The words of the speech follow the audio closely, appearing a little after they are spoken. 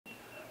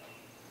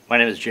My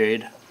name is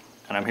Jade,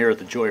 and I'm here at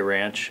the Joy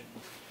Ranch,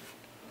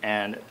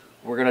 and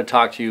we're going to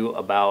talk to you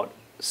about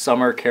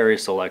summer carry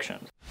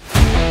selections.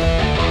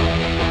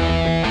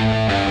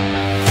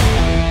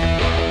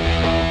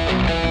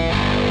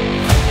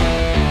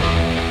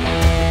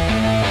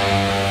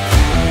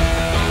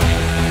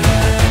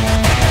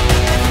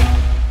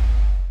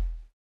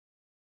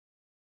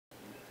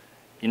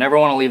 You never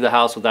want to leave the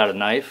house without a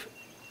knife,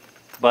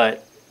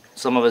 but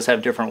some of us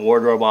have different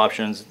wardrobe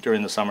options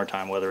during the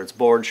summertime, whether it's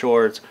board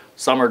shorts,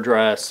 summer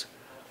dress,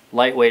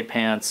 lightweight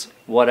pants,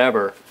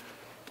 whatever.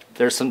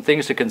 There's some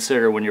things to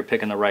consider when you're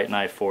picking the right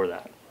knife for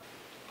that.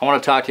 I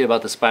want to talk to you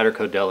about the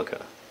Spyderco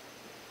Delica.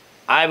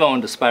 I've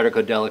owned a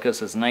Spyderco Delica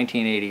since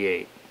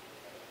 1988.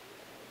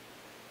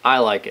 I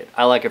like it.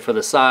 I like it for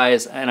the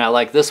size, and I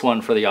like this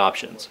one for the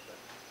options.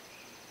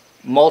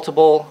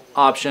 Multiple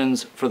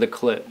options for the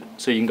clip.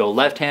 So you can go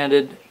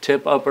left-handed,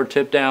 tip up or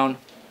tip down,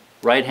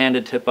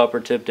 right-handed, tip up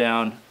or tip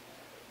down.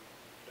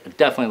 I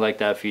definitely like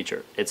that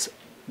feature. It's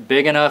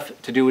big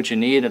enough to do what you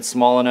need. It's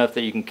small enough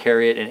that you can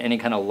carry it in any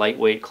kind of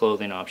lightweight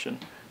clothing option.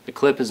 The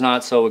clip is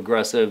not so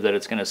aggressive that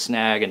it's going to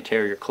snag and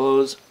tear your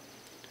clothes.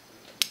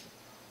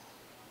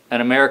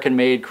 An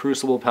American-made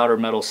crucible powder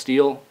metal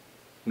steel,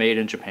 made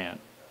in Japan.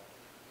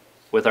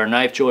 With our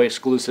Knife Joy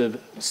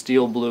exclusive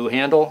steel blue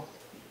handle.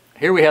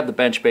 Here we have the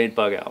Benchmade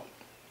bug out.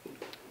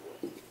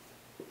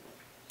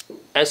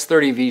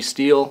 S30V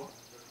steel,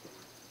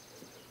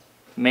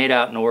 made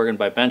out in Oregon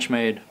by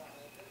Benchmade.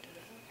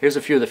 Here's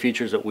a few of the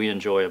features that we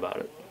enjoy about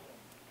it.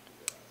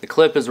 The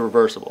clip is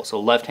reversible, so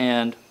left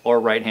hand or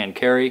right hand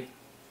carry.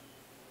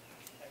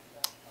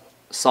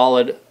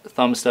 Solid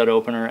thumb stud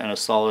opener and a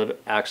solid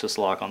axis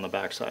lock on the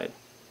backside.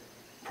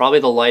 Probably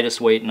the lightest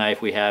weight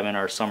knife we have in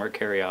our summer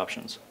carry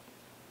options.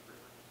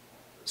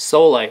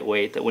 So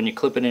lightweight that when you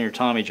clip it in your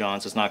Tommy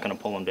Johns, it's not going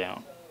to pull them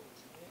down.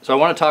 So I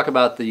want to talk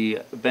about the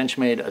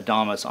Benchmade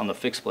Adamas on the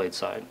fixed blade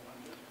side.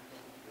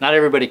 Not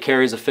everybody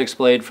carries a fixed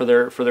blade for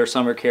their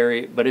summer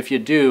carry, but if you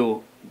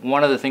do,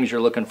 one of the things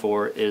you're looking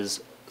for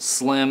is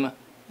slim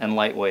and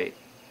lightweight.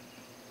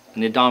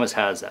 And the Adamas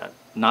has that.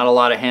 Not a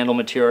lot of handle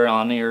material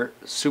on here,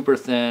 super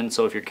thin,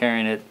 so if you're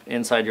carrying it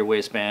inside your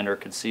waistband or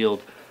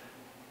concealed,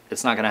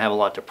 it's not going to have a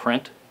lot to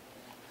print.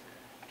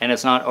 And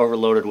it's not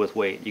overloaded with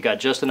weight. You got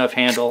just enough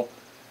handle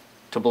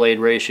to blade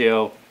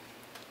ratio,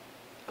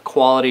 a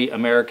quality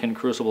American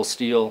crucible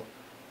steel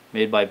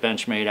made by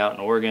Benchmade out in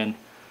Oregon.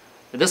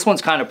 This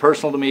one's kind of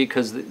personal to me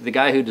because the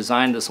guy who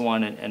designed this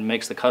one and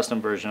makes the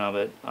custom version of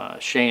it,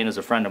 Shane, is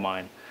a friend of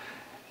mine.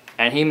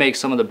 And he makes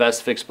some of the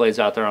best fixed blades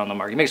out there on the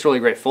market. He makes really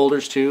great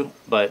folders too,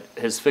 but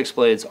his fixed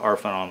blades are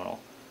phenomenal.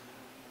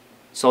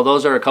 So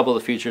those are a couple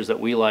of the features that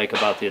we like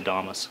about the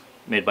Adamas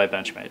made by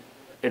Benchmade.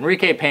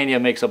 Enrique Pena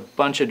makes a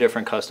bunch of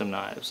different custom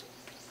knives,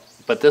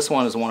 but this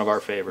one is one of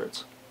our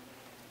favorites.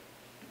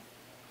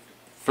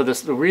 For this,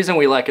 the reason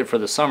we like it for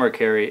the summer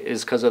carry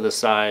is because of the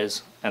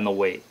size and the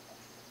weight.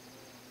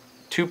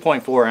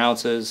 2.4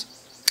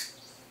 ounces,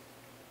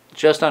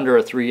 just under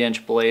a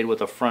 3-inch blade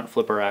with a front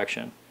flipper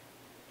action.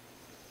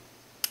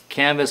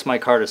 Canvas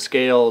micarta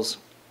scales,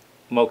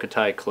 mocha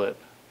tie clip.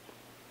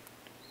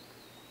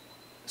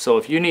 So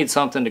if you need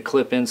something to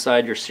clip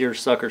inside your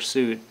seersucker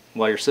suit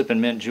while you're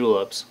sipping mint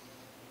juleps,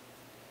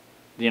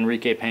 the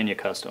Enrique Pena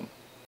Custom.